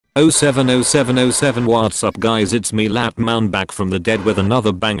070707. What's up guys, it's me Latman back from the dead with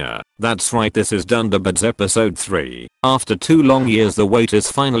another banger. That's right, this is Dunderbirds episode 3. After 2 long years the wait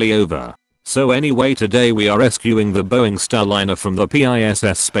is finally over. So anyway, today we are rescuing the Boeing starliner from the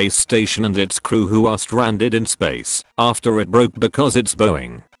PISS space station and its crew who are stranded in space after it broke because it's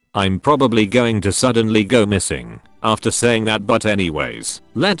Boeing. I'm probably going to suddenly go missing after saying that, but anyways,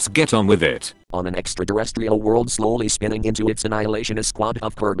 let's get on with it. On an extraterrestrial world slowly spinning into its annihilation, a squad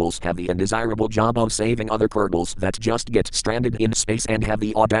of Kerbals have the undesirable job of saving other Kerbals that just get stranded in space and have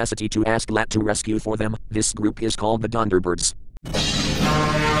the audacity to ask Lat to rescue for them. This group is called the Dunderbirds.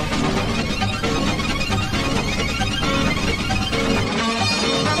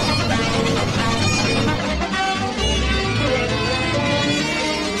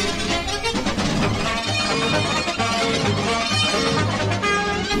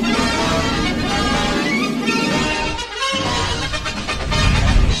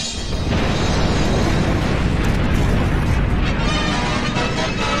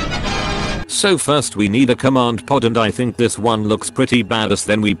 So first we need a command pod, and I think this one looks pretty badass.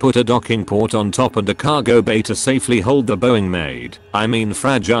 Then we put a docking port on top and a cargo bay to safely hold the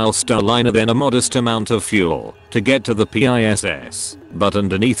fragile starliner, then a modest amount of fuel to get to the PISS. But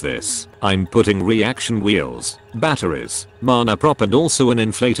underneath this, I'm putting reaction wheels, batteries, mana prop and also an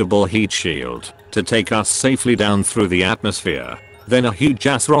inflatable heat shield to take us safely down through the atmosphere. Then a huge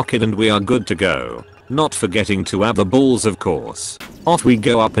ass rocket and we are good to go. Not forgetting to add the balls, of course. Off we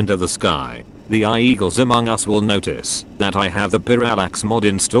go up into the sky. The eagles among us will notice that I have the parallax mod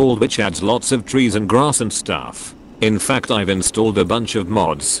installed, which adds lots of trees and grass and stuff. In fact, I've installed a bunch of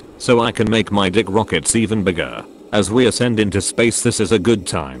mods so I can make my dick rockets even bigger. As we ascend into space, this is a good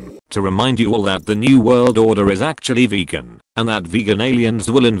time to remind you all that the new world order is actually vegan, and that vegan aliens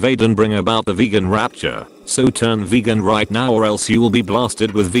will invade and bring about the vegan rapture. So turn vegan right now or else you will be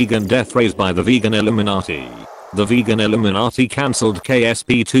blasted with vegan death rays by the vegan Illuminati. The vegan Illuminati cancelled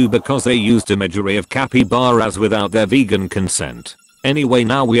KSP2 because they used imagery of capybaras without their vegan consent. Anyway,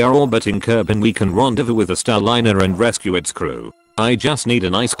 now we are orbiting Kerbin. We can rendezvous with the starliner and rescue its crew. I just need a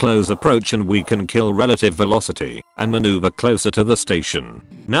nice close approach and we can kill relative velocity and maneuver closer to the station.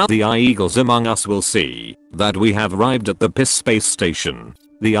 Now the eagles among us will see that we have arrived at the PISS space station.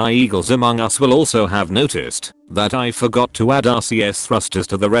 The eagles among us will also have noticed that I forgot to add RCS thrusters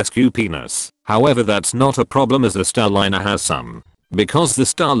to the rescue penis. However, that's not a problem as the starliner has some. Because the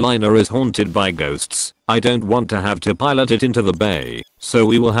starliner is haunted by ghosts, I don't want to have to pilot it into the bay, so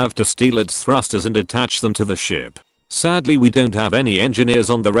we will have to steal its thrusters and attach them to the ship. Sadly, we don't have any engineers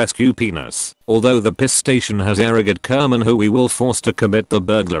on the rescue penis, although the PISS station has arrogant Kerman who we will force to commit the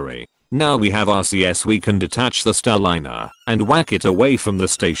burglary. Now we have RCS, we can detach the starliner and whack it away from the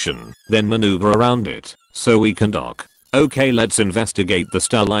station, then maneuver around it so we can dock. Okay, let's investigate the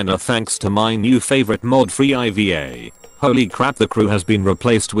starliner thanks to my new favorite mod, free IVA. Holy crap, the crew has been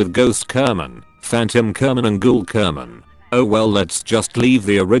replaced with Ghost Kerman, Phantom Kerman and Ghoul Kerman. Oh well, let's just leave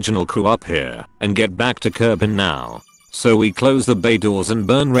the original crew up here and get back to Kerbin now. So we close the bay doors and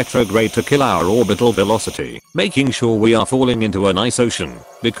burn retrograde to kill our orbital velocity, making sure we are falling into a nice ocean.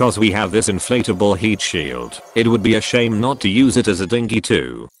 Because we have this inflatable heat shield, it would be a shame not to use it as a dinghy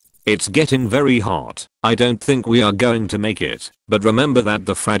too. It's getting very hot. I don't think we are going to make it, but remember that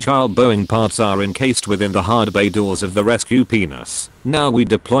the fragile Boeing parts are encased within the hard bay doors of the rescue penis. Now we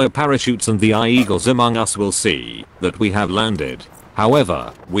deploy parachutes and the eagles among us will see that we have landed.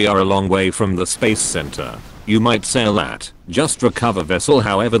 However, we are a long way from the space center. You might sail that just recover vessel,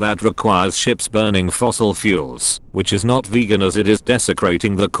 however that requires ships burning fossil fuels, which is not vegan as it is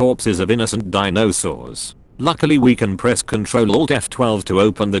desecrating the corpses of innocent dinosaurs. Luckily we can press Ctrl Alt F12 to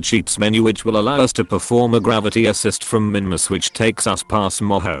open the cheats menu, which will allow us to perform a gravity assist from Minmus, which takes us past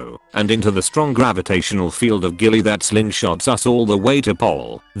Moho and into the strong gravitational field of Gilly that slingshots us all the way to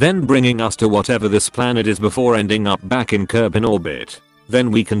Pole, then bringing us to whatever this planet is before ending up back in Kerbin orbit.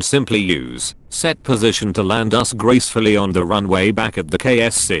 Then we can simply use set position to land us gracefully on the runway back at the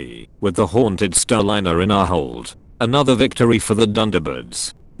KSC with the haunted starliner in our hold. Another victory for the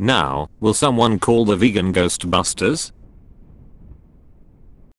Dunderbirds. Now, will someone call the vegan Ghostbusters?